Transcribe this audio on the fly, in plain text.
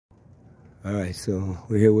All right, so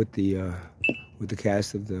we're here with the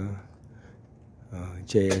cast of the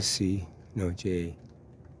JCS.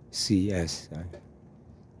 Sorry.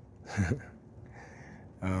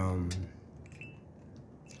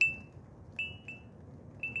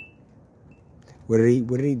 What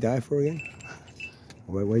did he die for again?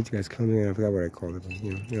 Why did you guys come in? I forgot what I called it, but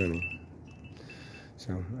you know what I mean.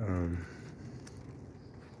 So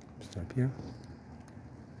stop here.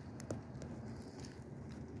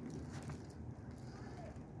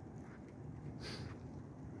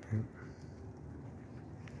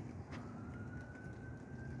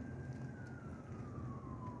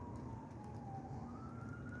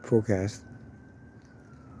 Full cast.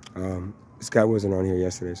 This guy wasn't on here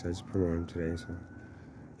yesterday, so I just put him on today. So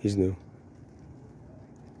he's new.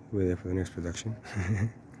 We're there for the next production.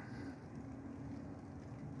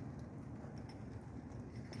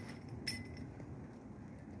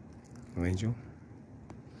 Oh, Angel.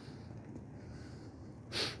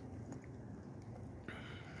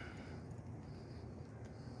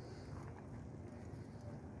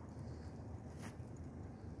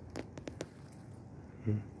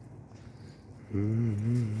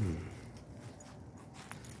 Mm-hmm.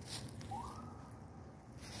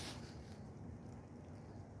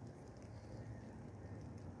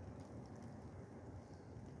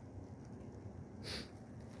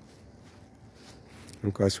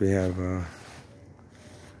 Of course, we have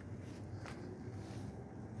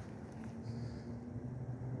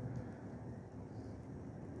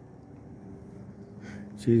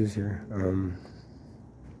Jesus here.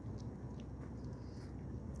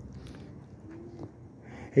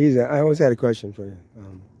 Hey, I always had a question for you.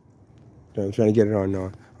 I'm trying to get it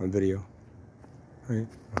on video. Right.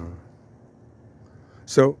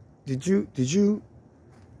 So, did you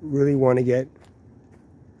really want to get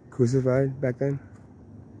crucified back then?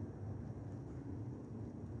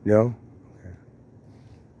 No. Okay.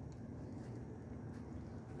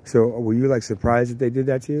 So, were you like surprised that they did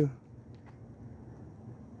that to you?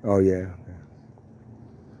 Oh yeah. Okay.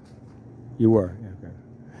 You were. Yeah, okay.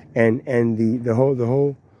 And the whole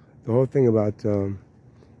thing about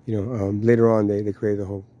later on they created the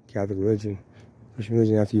whole Catholic religion, Christian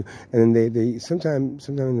religion after you, and then they sometime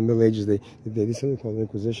in the Middle Ages they did something called the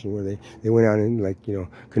Inquisition, where they went out and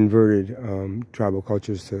converted tribal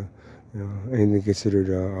cultures to anything considered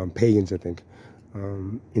pagans, I think,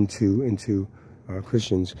 into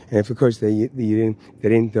Christians, and if of course they didn't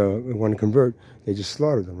want to convert, they just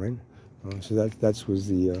slaughtered them, right? So that was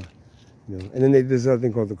the and then there's this other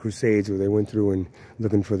thing called the Crusades, where they went through and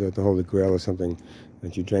looking for the Holy Grail or something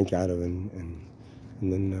that you drank out of, and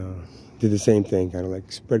then did the same thing, kind of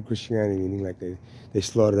like spread Christianity, meaning like they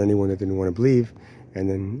slaughtered anyone that didn't want to believe, and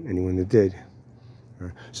then anyone that did.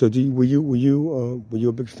 So were you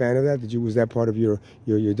a big fan of that? Was that part of your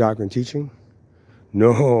doctrine teaching?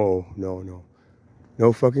 No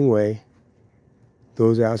fucking way.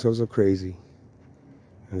 Those assholes are crazy.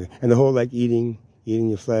 Okay. And the whole like eating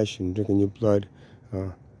your flesh and drinking your blood,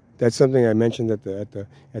 that's something I mentioned at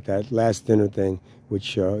that last dinner thing,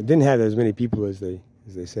 which didn't have as many people as they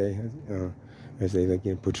say, as they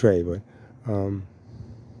portray, but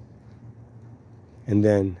and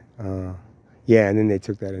then they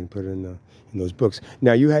took that and put it in those books.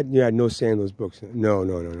 Now you had no say in those books. No.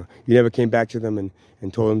 You never came back to them and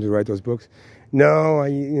told them to write those books. No,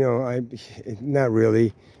 I not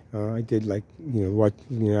really. I did watch,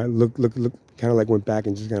 look, kind of like went back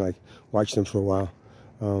and just kind of like watched them for a while.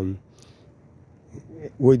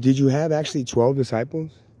 Did you have actually 12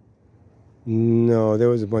 disciples? No, there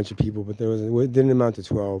was a bunch of people, but it didn't amount to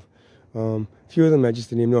 12. A few of them I just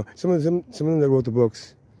didn't even know. Some of them that wrote the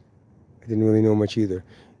books, I didn't really know much either.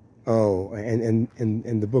 Oh, and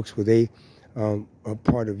the books, were they a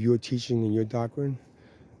part of your teaching and your doctrine?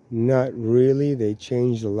 Not really. They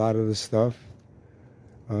changed a lot of the stuff.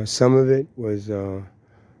 Some of it was,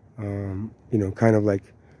 kind of like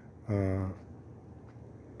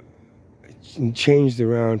changed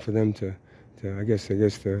around for them to I guess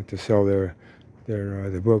to sell their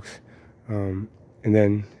books, and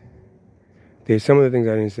then there's some of the things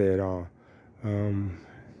I didn't say at all.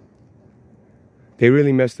 They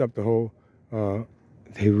really messed up the whole.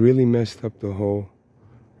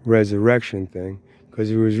 Resurrection thing, because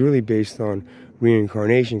it was really based on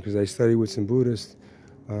reincarnation. Because I studied with some Buddhists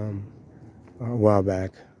a while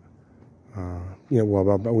back. A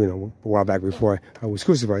while back before I was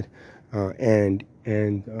crucified, and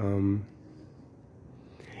I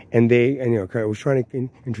was trying to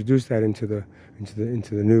introduce that into the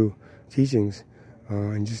new teachings,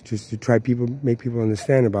 and just to make people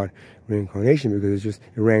understand about reincarnation, because it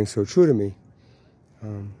rang so true to me.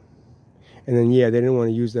 And And then, yeah, they didn't want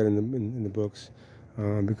to use that in the books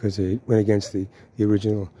because it went against the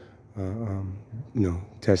original,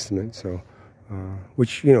 Testament. So,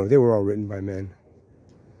 which, they were all written by men.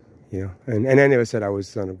 And I never said I was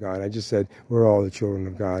the Son of God. I just said we're all the children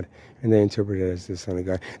of God, and they interpreted it as the Son of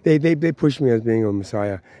God. They pushed me as being a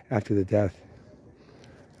Messiah after the death.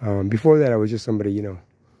 Before that, I was just somebody,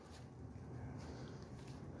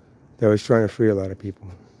 that was trying to free a lot of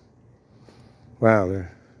people. Wow, man,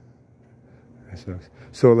 that sucks.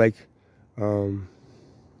 So like,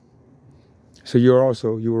 so you were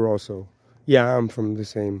also, yeah, I'm from the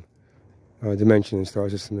same dimension and star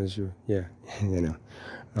system as you. Yeah,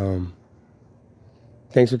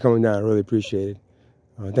 Thanks for coming down. I really appreciate it.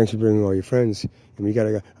 Thanks for bringing all your friends. And we got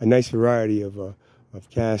a nice variety of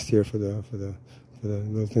cast here for the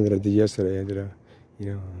little thing that I did yesterday. I did a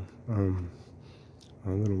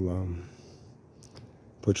little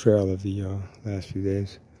portrayal of the last few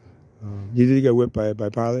days. You did get whipped by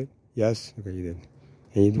Pilate? Yes. Okay, you did.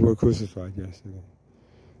 And you were crucified. Yes. Okay.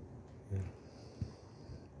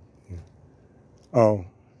 Yeah. Oh.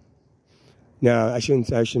 No, I shouldn't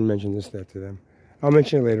mention this stuff to them. I'll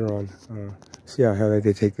mention it later on. See how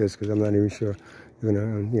they take this, because I'm not even sure they're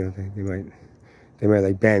gonna, they might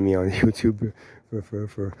like ban me on YouTube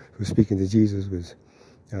for speaking to Jesus. Because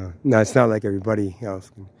now it's not like everybody else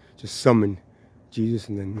can just summon Jesus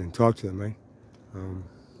and then talk to them, right?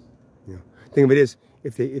 Thing of it is,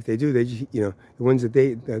 if they do, they just, the ones that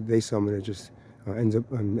they summon, it just end up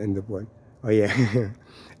what? Oh yeah,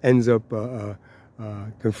 ends up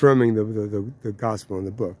confirming the gospel in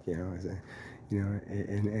the book, and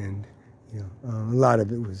a lot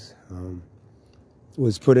of it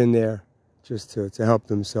was put in there just to help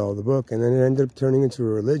them sell the book, and then it ended up turning into a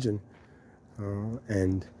religion.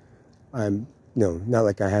 And I'm not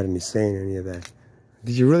like I had any say in any of that.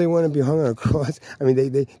 Did you really want to be hung on a cross? I mean,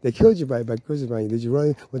 they killed you by crucifying you. Did you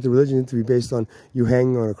really want the religion to be based on you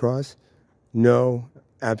hanging on a cross? No,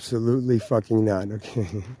 absolutely fucking not.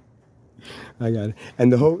 Okay, I got it.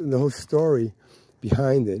 And the whole story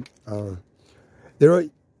behind it. There are.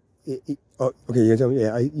 Okay, you tell me.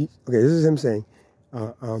 Yeah. Okay, this is him saying.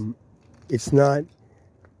 It's not.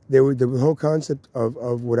 The whole concept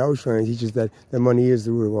of what I was trying to teach is that money is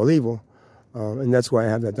the root of all evil. And that's why I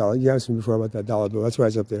have that dollar. You asked me before about that dollar bill. That's why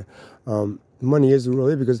it's up there. Money is the root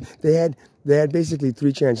of it, because they had basically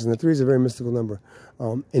 3 chances, and the 3 is a very mystical number.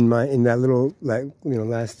 In that little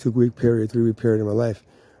last 2-week period, 3-week period of my life,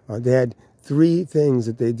 they had 3 things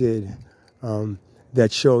that they did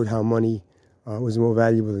that showed how money was more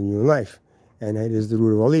valuable than human life, and it is the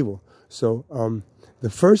root of all evil. So the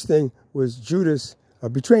first thing was Judas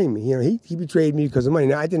betraying me. He betrayed me because of money.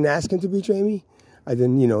 Now, I didn't ask him to betray me. I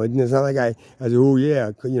didn't, it's not like I said, oh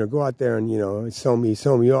yeah, go out there and, sell me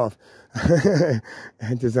off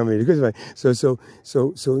and to somebody. So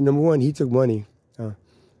number one, he took money,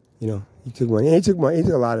 he took money, and he took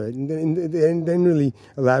a lot of it, and they didn't really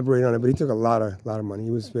elaborate on it, but he took a lot of money.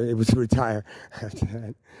 He was able to retire after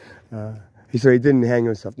that. So he didn't hang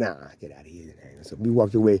himself. Nah, get out of here. He didn't hang himself. He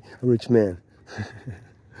walked away, a rich man.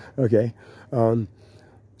 Okay.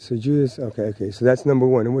 So Judas, okay. So that's number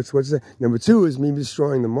one. And what's that? Number 2 is me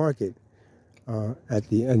destroying the market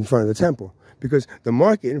in front of the temple, because the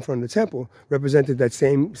market in front of the temple represented that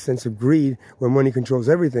same sense of greed, where money controls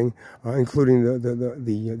everything, including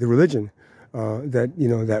the religion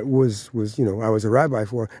that was I was a rabbi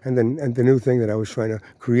for, and the new thing that I was trying to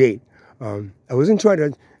create. I wasn't trying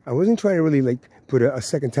to really like put a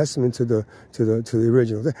second testament to the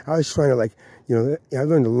original. I was trying to I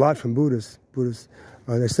learned a lot from Buddhists.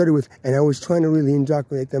 I studied with, and I was trying to really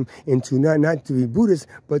indoctrinate them into not to be Buddhist,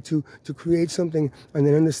 but to create something, and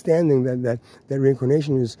an understanding that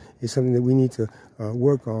reincarnation is something that we need to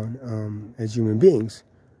work on as human beings.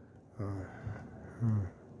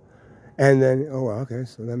 And then, okay,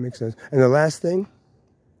 so that makes sense. And the last thing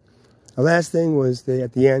was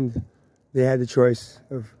at the end, they had the choice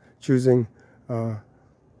of choosing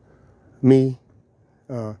me,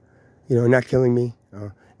 not killing me,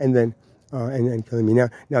 and then killing me.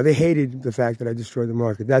 Now they hated the fact that I destroyed the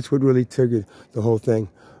market. That's what really triggered the whole thing.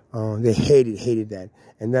 They hated that,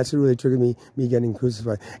 and that's what really triggered me getting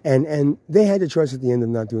crucified. And they had the choice at the end of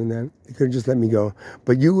not doing that. They could have just let me go.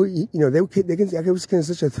 But it was kind of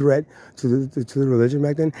such a threat to the religion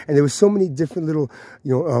back then. And there was so many different little,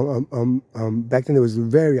 back then there was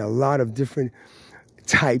a lot of different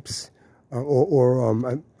types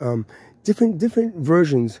different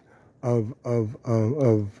versions of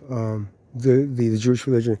the Jewish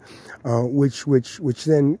religion, which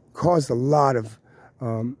then caused a lot of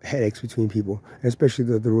headaches between people, especially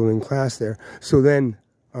the ruling class there. So then,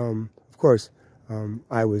 of course,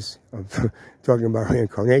 I was talking about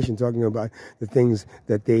reincarnation, talking about the things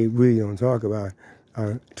that they really don't talk about,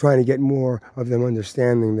 trying to get more of them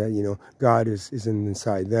understanding that, you know, God is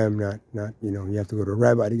inside them, not you know, you have to go to a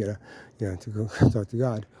rabbi to get a, you know, to go talk to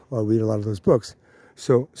God or read a lot of those books.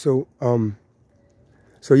 So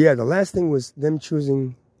yeah, the last thing was them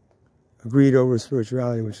choosing greed over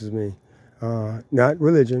spirituality, which is me. Not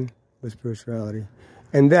religion, but spirituality.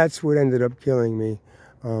 And that's what ended up killing me,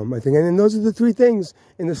 I think. And then those are the three things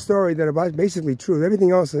in the story that are basically true.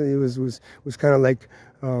 Everything else it was kind of like,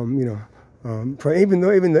 you know,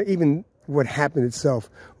 even what happened itself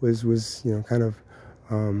was you know, kind of,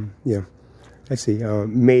 you know, let's see,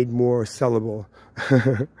 made more sellable,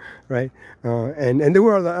 right? And there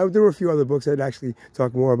were a few other books that actually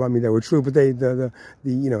talk more about me that were true, but the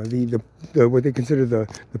you know, the what they consider the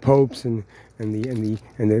popes and the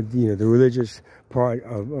you know, the religious part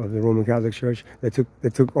of the Roman Catholic Church that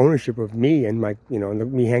took ownership of me and my, you know,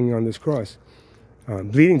 me hanging on this cross,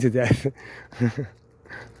 bleeding to death,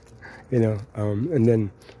 you know,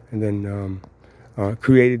 and then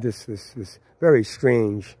created this very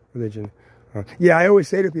strange religion. Yeah, I always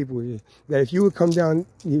say to people that if you would come down,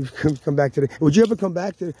 you could come back to would you ever come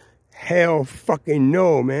back to, hell fucking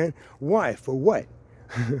no, man. Why? For what?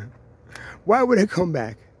 Why would I come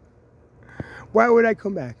back? Why would I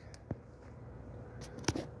come back?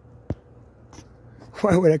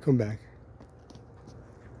 Why would I come back?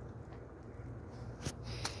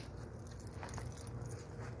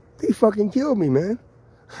 They fucking killed me, man.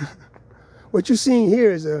 What you're seeing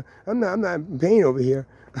here is I'm not in pain over here.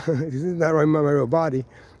 This is not my real body.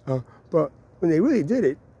 But when they really did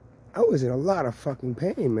it, I was in a lot of fucking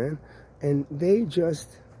pain, man. And they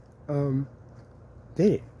just did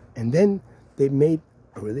it. And then they made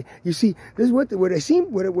really. You see, this is what I'm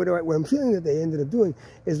feeling that they ended up doing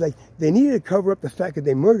is like they needed to cover up the fact that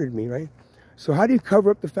they murdered me, right? So how do you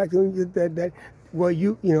cover up the fact that well,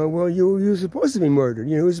 you were supposed to be murdered.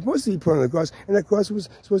 You know, you were supposed to be put on the cross, and that cross was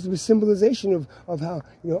supposed to be a symbolization of how,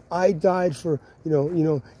 you know, I died for, you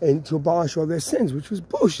know, and to abolish all their sins, which was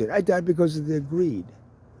bullshit. I died because of their greed.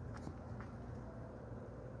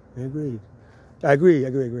 I agree. Yeah,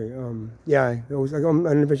 I always tell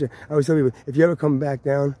people, if you ever come back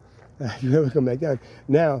down,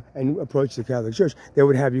 now and approach the Catholic Church, they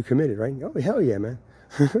would have you committed, right? Oh, hell yeah, man.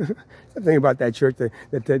 Nothing about that church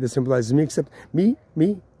that symbolizes me, except me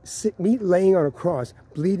laying on a cross,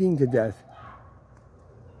 bleeding to death.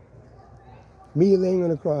 Me laying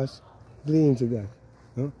on a cross, bleeding to death.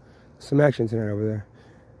 You know? Some action tonight over there.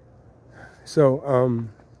 So,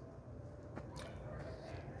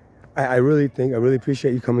 I really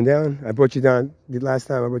appreciate you coming down. I brought you down the last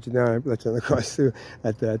time. I brought you down. I let you on the cross too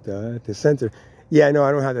at the center. Yeah, no,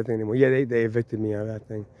 I don't have that thing anymore. Yeah, they evicted me out of that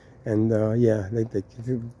thing. And yeah,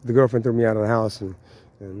 the girlfriend threw me out of the house, and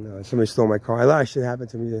somebody stole my car. A lot of shit happened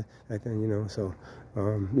to me that thing, you know. So,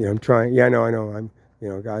 you know, I'm trying. Yeah, I know. I'm, you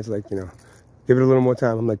know, guys like, you know, give it a little more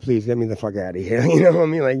time. I'm like, please get me the fuck out of here. You know what I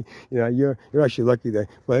mean? Like, you know, you're actually lucky that.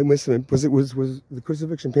 But listen, was the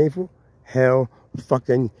crucifixion painful? Hell,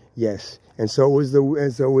 fucking yes. And so was the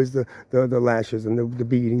lashes and the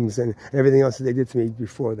beatings and everything else that they did to me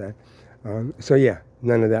before that. So yeah,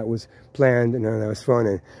 none of that was planned and none of that was fun.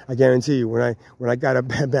 And I guarantee you, when I got up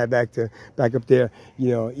back up there, you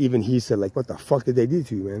know, even he said, like, what the fuck did they do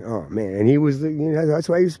to you, man? Oh man. And he was, you know, that's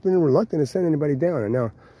why he's been reluctant to send anybody down. And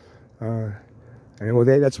now, and well,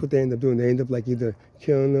 that's what they end up doing. They end up like either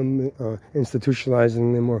killing them,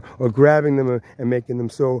 institutionalizing them, or grabbing them and making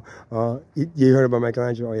them so. You heard about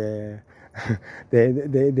Michelangelo? Oh, yeah. they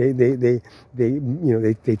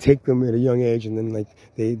take them at a young age, and then like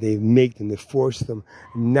they make them, they force them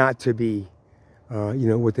not to be, you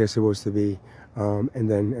know, what they're supposed to be, and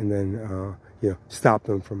then you know, stop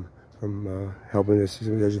them from helping this.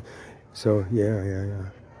 So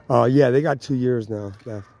yeah, they got 2 years now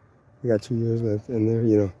left. They got 2 years left, and they're,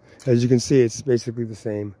 you know, as you can see, it's basically the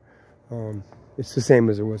same. It's the same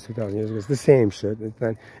as it was 2,000 years ago. It's the same shit.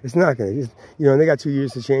 It's not going to, you know, and they got 2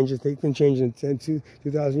 years to change it. They can change it in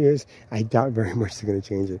 2,000 years. I doubt very much they're going to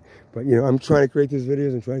change it. But, you know, I'm trying to create these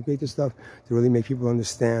videos. I'm trying to create this stuff to really make people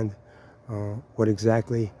understand what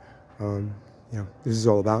exactly, you know, this is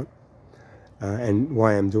all about, and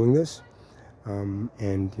why I'm doing this. And,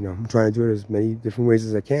 you know, I'm trying to do it as many different ways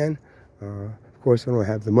as I can. Of course, I don't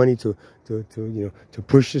have the money to you know, to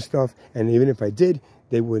push this stuff. And even if I did,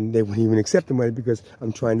 they wouldn't even accept the money, because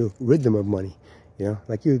I'm trying to rid them of money, you know,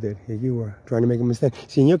 like you did. You were trying to make them understand.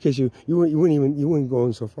 See, in your case, you wouldn't go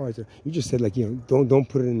in so far as you just said, like, you know, don't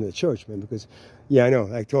put it in the church, man, because, yeah, I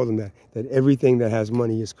know. I told them that everything that has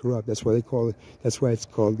money is corrupt. That's why they call it. That's why it's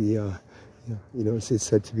called the, you know, it's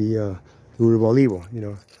said to be the root of all evil. You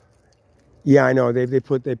know. Yeah, I know. They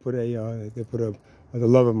put the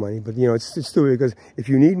love of money, but you know it's stupid because if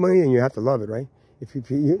you need money, then you have to love it, right?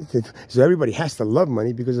 So everybody has to love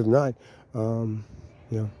money because if not, you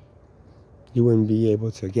know, you wouldn't be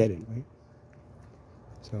able to get it, right?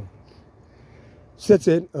 So that's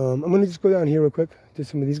it. I'm gonna just go down here real quick to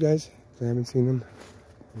some of these guys. I haven't seen them.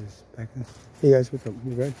 Back there. Hey guys, what's up?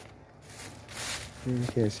 You good? I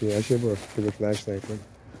can't see. I should have brought a bigger flashlight, but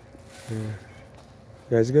you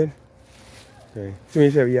guys good? Okay. Do me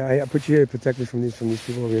a favor. Yeah, I put you here to protect me from these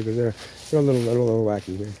people over here because they're a little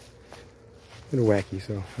wacky, man. A little wacky.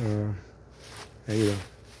 So, and,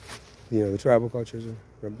 you know, the tribal cultures are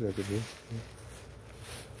represented here.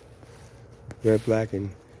 Red, black, and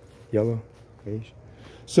yellow, beige.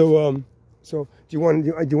 So, do you want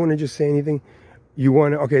to just say anything? You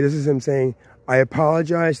want to? Okay, this is him saying, I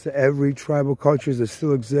apologize to every tribal cultures that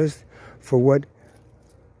still exist for what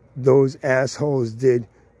those assholes did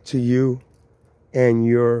to you and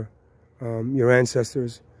your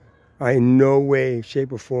ancestors. I in no way,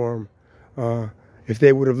 shape, or form, if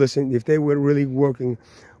they would have listened, if they were really working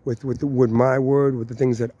with my word, with the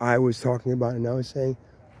things that I was talking about and I was saying,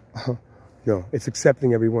 no, it's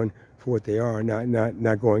accepting everyone for what they are,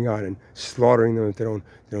 not going out and slaughtering them if they don't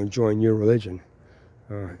join your religion.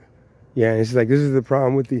 Yeah, and it's like this is the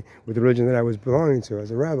problem with the religion that I was belonging to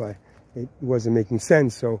as a rabbi. It wasn't making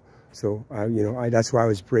sense, so that's why I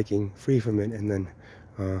was breaking free from it. And then,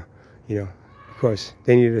 you know, of course,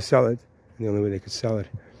 they needed to sell it, and the only way they could sell it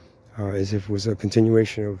is if it was a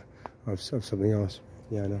continuation of something else.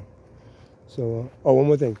 Yeah, I know. So, one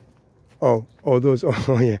more thing. Oh,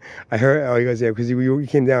 yeah. I heard. Oh, you guys, yeah, because you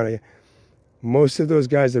came down. Most of those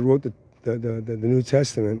guys that wrote the New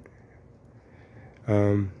Testament.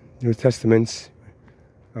 New Testaments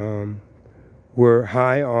were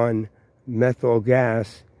high on methyl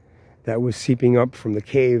gas that was seeping up from the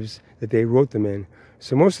caves that they wrote them in.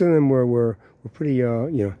 So most of them were pretty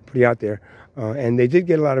pretty out there, and they did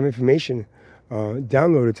get a lot of information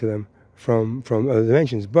downloaded to them from other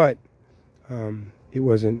dimensions, but it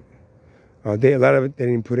wasn't. A lot of it they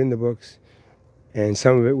didn't put in the books, and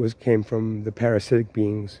some of it came from the parasitic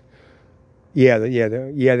beings. Yeah,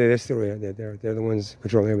 they're still there. They're the ones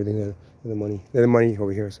controlling everything. They're the money. They're the money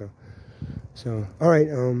over here. So all right.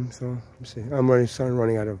 So let's see. I'm starting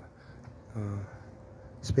running out of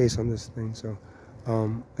space on this thing. So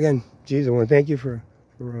again, geez, I want to thank you for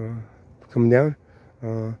coming down.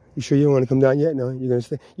 You sure you don't want to come down yet? No, you're gonna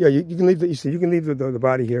stay. Yeah, you can leave. You can leave the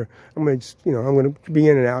body here. I'm gonna just, I'm gonna be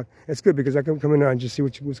in and out. It's good because I can come in and just see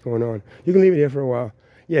what's going on. You can leave it here for a while.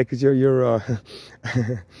 Yeah, because your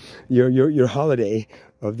holiday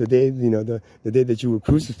of the day, the day that you were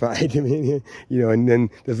crucified. I mean, and then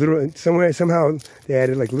there's somehow they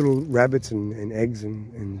added like little rabbits and eggs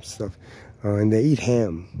and stuff, and they eat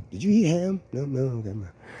ham. Did you eat ham? No, okay.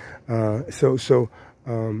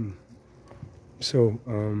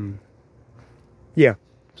 Yeah.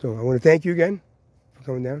 So I want to thank you again for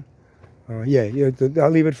coming down. I'll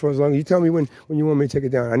leave it for as long. You tell me when you want me to take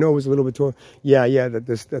it down. I know it was a little bit tall. Yeah, at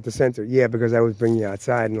the center. Yeah, because I was bringing you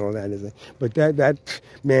outside and all that. But that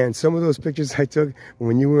man, some of those pictures I took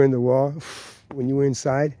when you were in the wall, when you were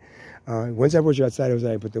inside. Once I brought you outside, it was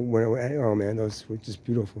like, but oh man, those were just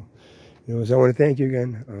beautiful. So I want to thank you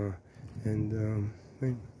again,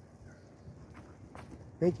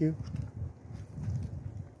 thank you.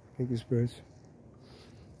 Thank you, spirits.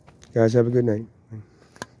 Guys, have a good night.